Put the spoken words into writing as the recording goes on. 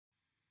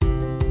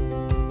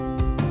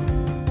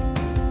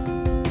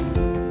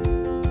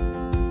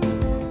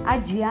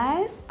At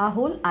GIIS, our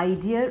whole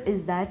idea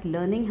is that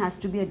learning has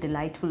to be a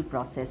delightful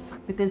process,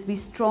 because we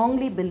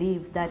strongly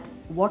believe that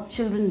what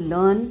children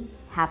learn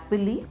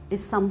happily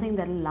is something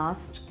that will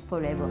last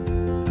forever.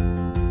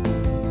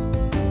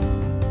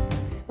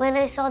 When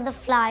I saw the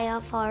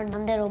flyer for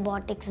the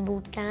robotics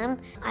bootcamp,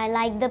 I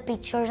liked the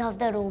pictures of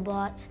the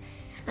robots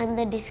and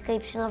the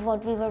description of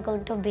what we were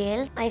going to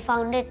build. I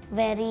found it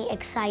very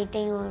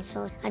exciting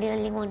also. I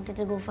really wanted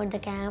to go for the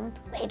camp.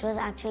 It was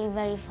actually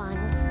very fun.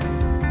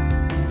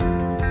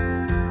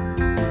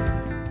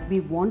 We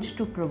want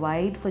to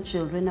provide for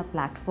children a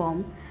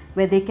platform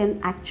where they can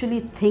actually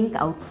think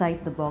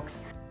outside the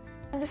box.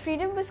 The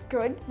freedom was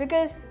good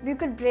because we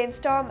could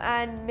brainstorm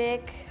and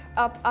make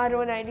up our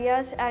own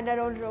ideas and our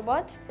own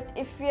robots.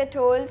 If we are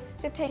told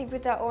to think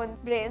with our own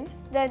brains,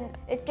 then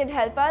it can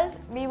help us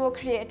be more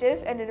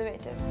creative and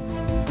innovative.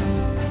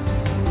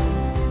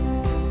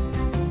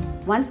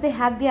 Once they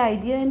had the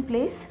idea in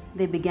place,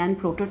 they began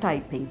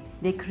prototyping.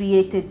 They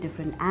created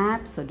different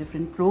apps or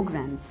different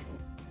programs.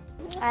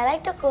 I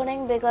like the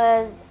coding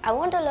because I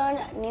want to learn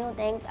new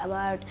things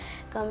about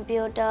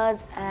computers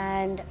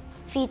and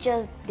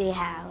features they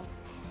have.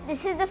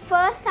 This is the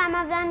first time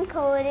I've done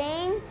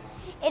coding.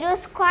 It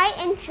was quite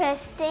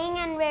interesting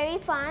and very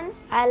fun.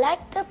 I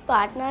like the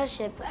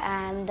partnership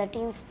and the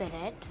team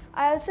spirit.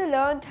 I also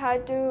learned how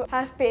to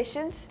have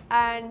patience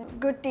and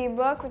good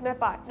teamwork with my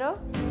partner.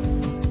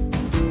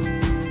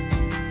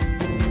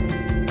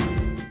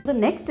 The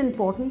next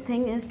important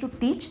thing is to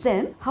teach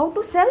them how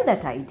to sell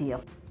that idea.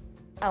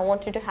 I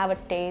wanted to have a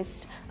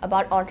taste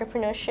about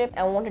entrepreneurship.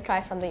 I want to try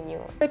something new.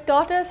 It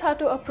taught us how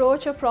to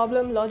approach a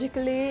problem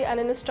logically and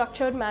in a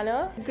structured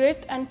manner.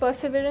 Grit and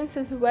perseverance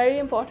is very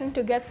important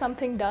to get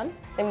something done.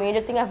 The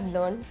major thing I've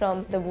learned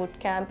from the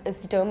bootcamp is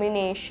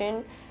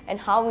determination and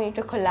how we need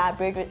to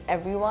collaborate with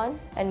everyone,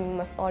 and we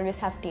must always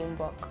have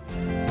teamwork.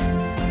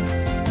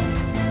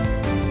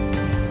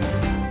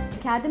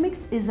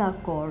 Academics is our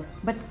core,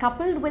 but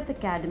coupled with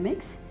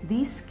academics,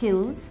 these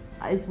skills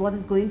is what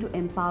is going to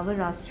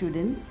empower our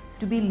students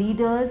to be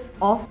leaders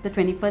of the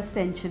 21st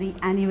century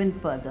and even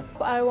further.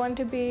 I want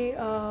to be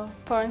a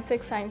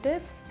forensic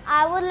scientist.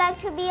 I would like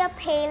to be a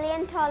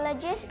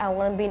paleontologist. I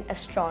want to be an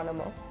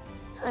astronomer.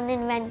 An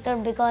inventor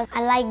because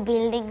I like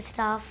building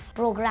stuff,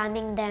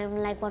 programming them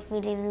like what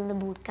we did in the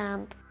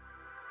bootcamp.